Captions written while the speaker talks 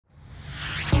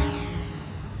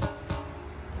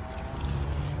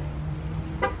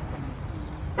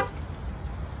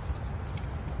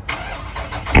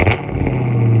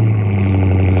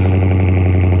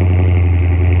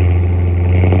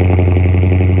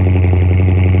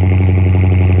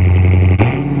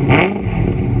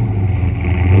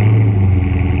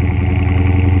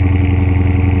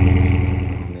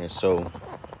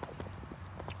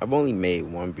I've only made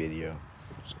one video.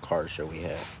 It's a car show we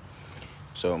had.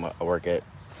 So I work at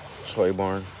Toy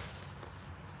Barn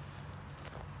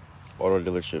Auto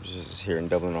Dealerships. This is here in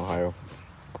Dublin, Ohio.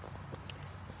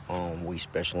 We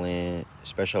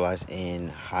specialize in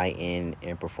high-end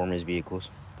and performance vehicles.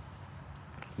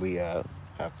 We have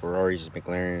Ferraris,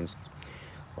 McLarens,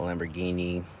 a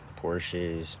Lamborghini,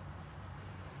 Porsches.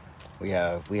 We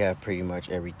have pretty much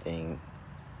everything.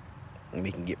 And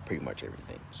we can get pretty much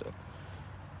everything. So,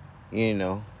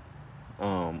 yeah,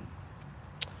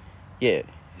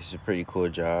 it's a pretty cool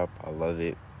job. I love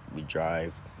it. We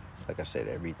drive, like I said,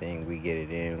 everything. We get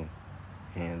it in,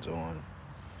 hands on.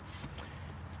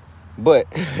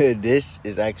 But this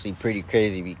is actually pretty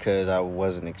crazy because I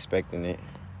wasn't expecting it.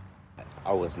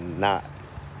 I was not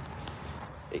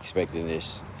expecting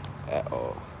this at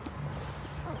all.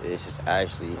 This is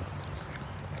actually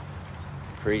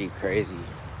pretty crazy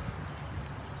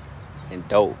and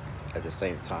dope at the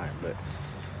same time. But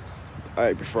all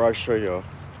right, before I show y'all,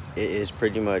 it is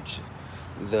pretty much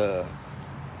the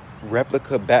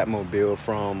replica Batmobile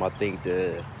from, I think,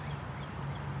 the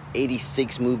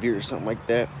 86 movie or something like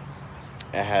that.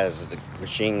 It has the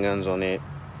machine guns on it,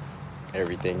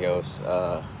 everything else.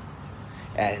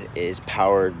 It is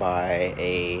powered by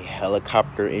a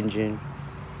helicopter engine.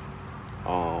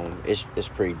 It's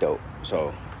pretty dope.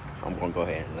 So I'm gonna go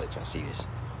ahead and let y'all see this.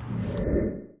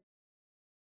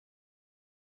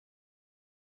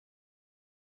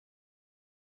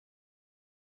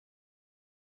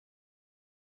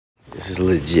 This is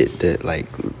legit. That like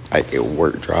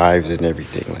it drives and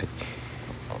everything. Like,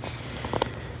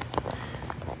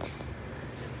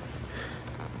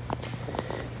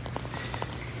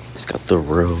 it's got the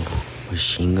real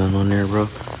machine gun on there, bro.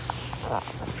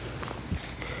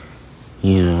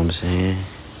 You know what I'm saying?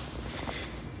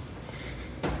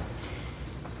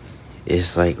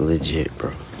 It's like legit,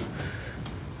 bro.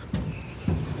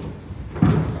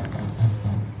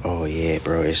 Oh yeah,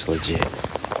 bro, it's legit.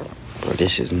 Bro,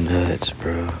 this is nuts,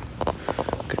 bro.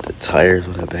 Got the tires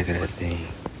on the back of that thing.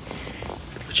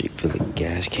 But you feel the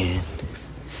gas can.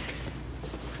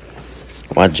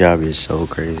 My job is so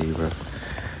crazy, bro.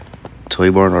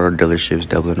 Toy Barn Auto Dealerships,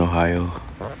 Dublin, Ohio.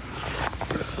 Bro,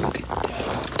 look at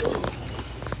that, though.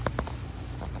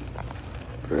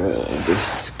 Bro,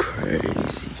 this is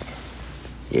crazy.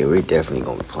 Yeah, we're definitely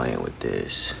gonna be playing with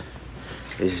this.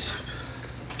 You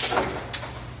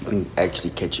can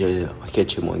actually catch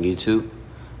him on YouTube.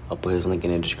 I'll put his link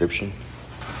in the description.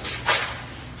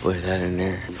 Put that in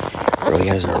there. Bro, he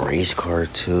has a race car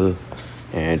too,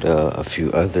 and a few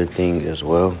other things as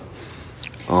well.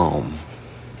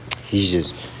 He's a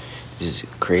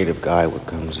creative guy when it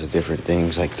comes to different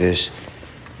things like this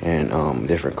and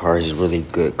different cars. He's a really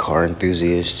good car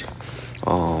enthusiast.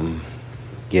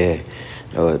 Yeah,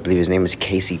 I believe his name is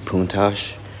Casey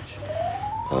Puntash.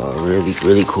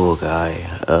 Really cool guy.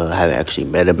 I haven't actually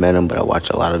met him, but I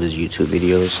watch a lot of his YouTube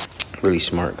videos. Really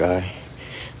smart guy,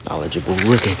 knowledgeable.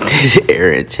 Look at this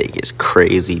air intake, it's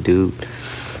crazy, dude.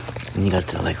 And you got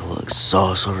the like a little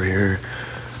sauce over here,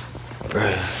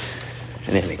 bruh.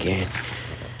 And then again,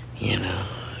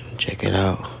 check it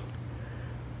out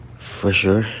for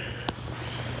sure.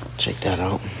 Check that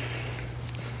out.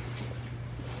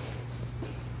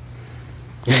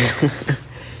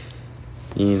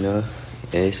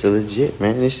 It's legit,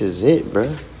 man. This is it,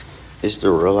 bro. It's the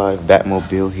real life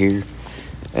Batmobile here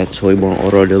at Toy Barn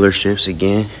Auto Dealerships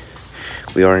again.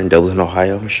 We are in Dublin,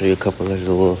 Ohio. I'm gonna show you a couple of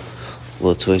the little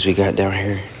toys we got down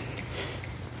here.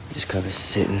 Just kind of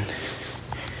sitting.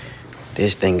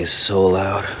 This thing is so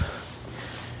loud.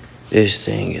 This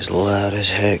thing is loud as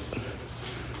heck.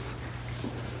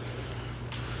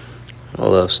 I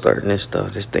love starting this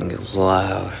stuff. This thing is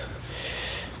loud.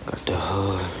 Got the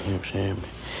hood, you know what I'm saying?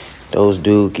 Those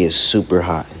dudes get super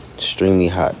hot, extremely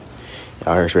hot.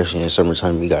 Out here, especially in the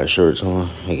summertime, we got shorts on.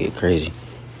 They get crazy.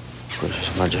 Of course,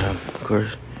 it's my job, of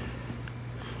course.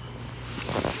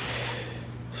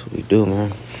 That's what we do,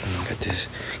 man. Got this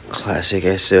classic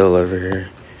SL over here,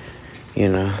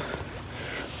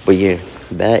 But yeah,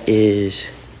 that is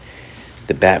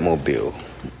the Batmobile.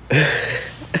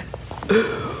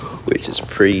 Which is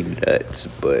pretty nuts,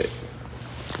 but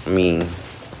I mean,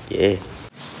 yeah.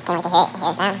 Can't wait to hear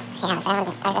the sound. Hear how it sounds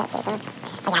and start it up.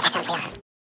 Oh yeah, that sounds pretty awesome.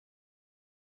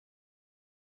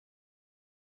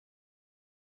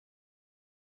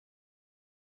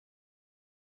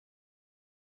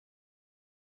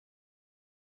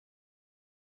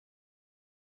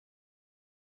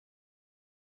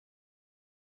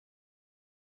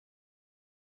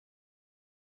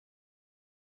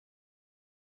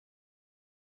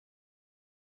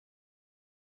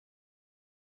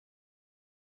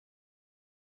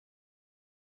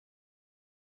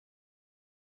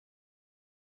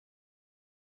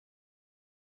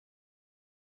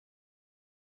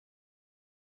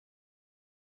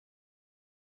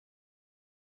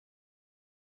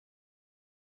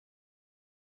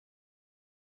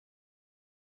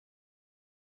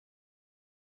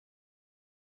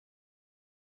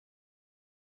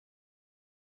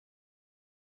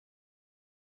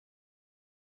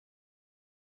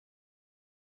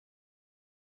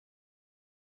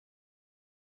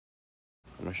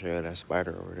 I'm gonna show you that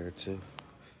spider over there too.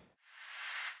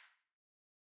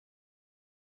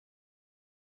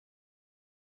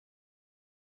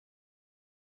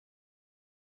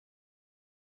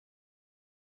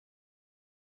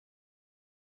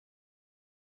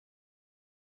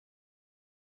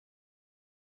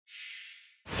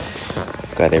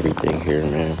 Got everything here,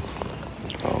 man.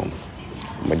 I'm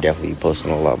gonna definitely be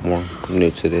posting a lot more. I'm new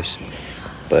to this,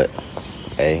 but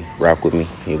hey, rock with me.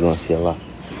 You're gonna see a lot.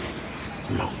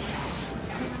 No.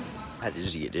 I had to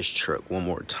just get this truck one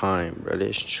more time, bro.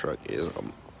 This truck is a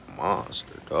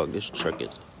monster, dog. This truck is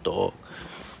a dog.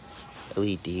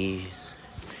 LED.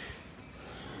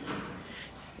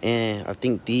 And I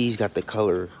think these got the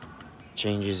color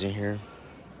changes in here.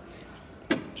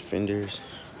 Fenders.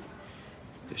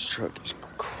 This truck is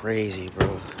crazy,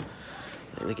 bro.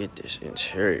 Look at this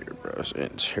interior, bro. This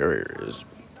interior is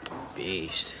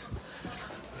beast.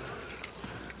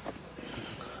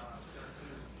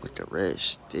 With the red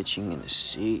stitching in the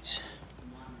seats.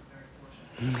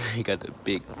 You got the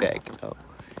big back up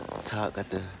top, got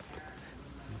the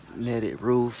netted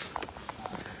roof.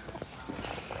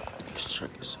 This truck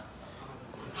is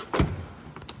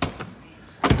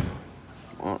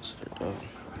monster, dog.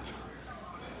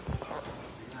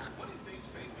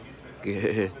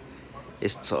 Yeah,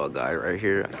 it's Tall Guy right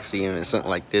here. I can see him in something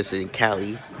like this in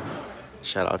Cali.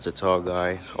 Shout out to Tall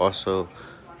Guy. Also,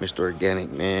 Mr.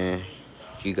 Organic, man.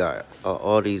 You got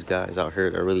all these guys out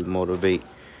here that really motivate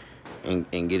and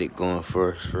get it going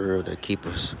for us, for real, to keep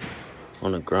us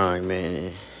on the grind,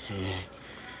 man. And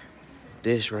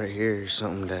this right here is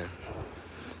something that,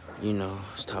 you know,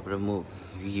 it's top of the move.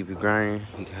 You keep it grinding,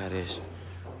 you got this.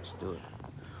 Let's do it.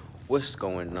 What's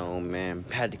going on, man?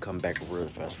 Had to come back real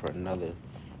fast for another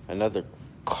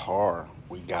car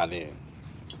we got in.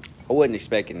 I wasn't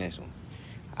expecting this one.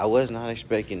 I was not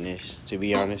expecting this, to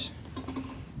be honest.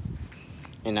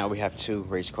 And now we have 2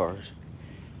 race cars.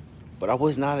 But I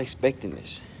was not expecting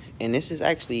this. And this is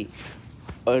actually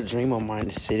a dream of mine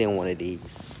to sit in one of these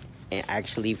and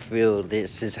actually feel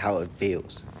this is how it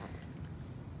feels.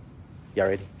 Y'all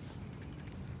ready?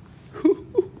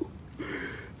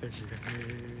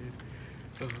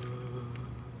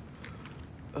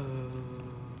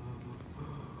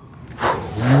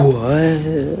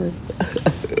 What?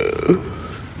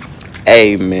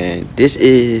 Hey, man, this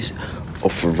is a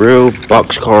for real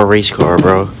boxcar race car,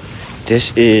 bro.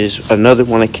 This is another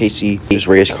one of Casey's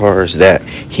race cars that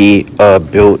he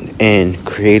built and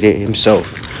created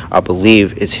himself. I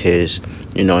believe it's his,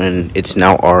 you know, and it's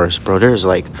now ours, bro. There's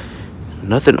like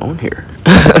nothing on here.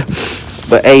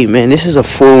 But hey, man, this is a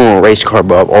full-on race car,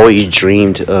 bro. I've always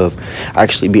dreamed of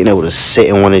actually being able to sit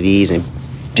in one of these and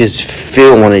just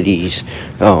feel one of these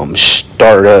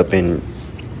start up, and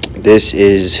this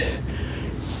is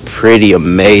pretty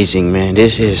amazing, man.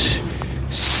 This is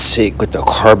sick with the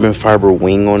carbon fiber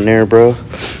wing on there, bro.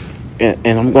 And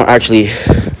I'm gonna actually,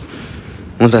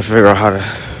 once I figure out how to,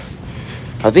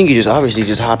 I think you just obviously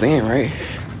just hop in, right?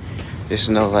 There's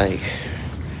no like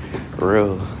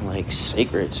real like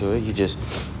secret to it. You just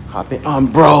hop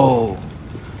in. Bro,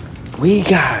 we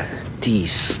got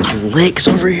these slicks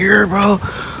over here, bro.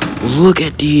 Look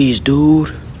at these,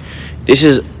 dude. This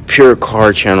is pure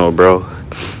car channel, bro.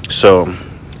 So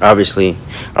obviously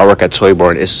I work at Toy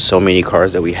Barn. It's so many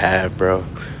cars that we have, bro.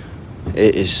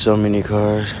 It is so many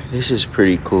cars. This is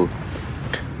pretty cool.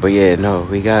 But yeah, no,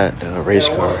 we got a race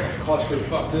car.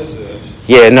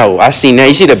 Yeah, no, I seen that.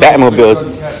 You see the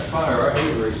Batmobile.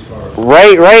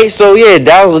 Right. So yeah,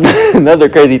 that was another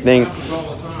crazy thing.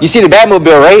 You see the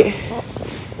Batmobile, right?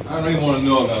 I don't even want to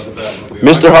know about the Batmobile.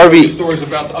 Mr. Harvey. Stories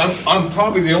about. I'm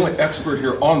probably the only expert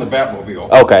here on the Batmobile.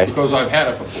 Okay. Because I've had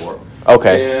it before.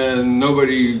 Okay. And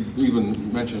nobody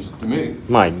even mentions it to me.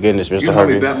 My goodness, Mr. You know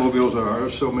Harvey. how many Batmobiles there are?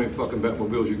 There's so many fucking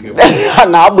Batmobiles you can't believe.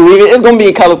 No, I believe it. It's gonna be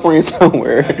in California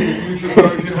somewhere. You should know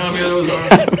how many of those are?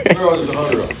 There are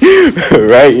 100 of them.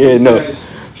 Right? Yeah, no.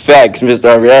 Facts, Mr.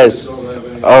 Harvey. That's,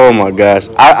 oh my gosh.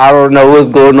 I don't know what's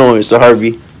going on, Mr.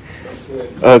 Harvey.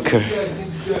 Okay.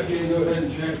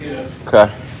 Okay.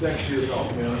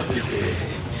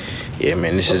 Yeah,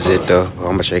 man, this is it though. I'm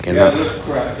gonna check it out.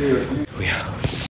 We out.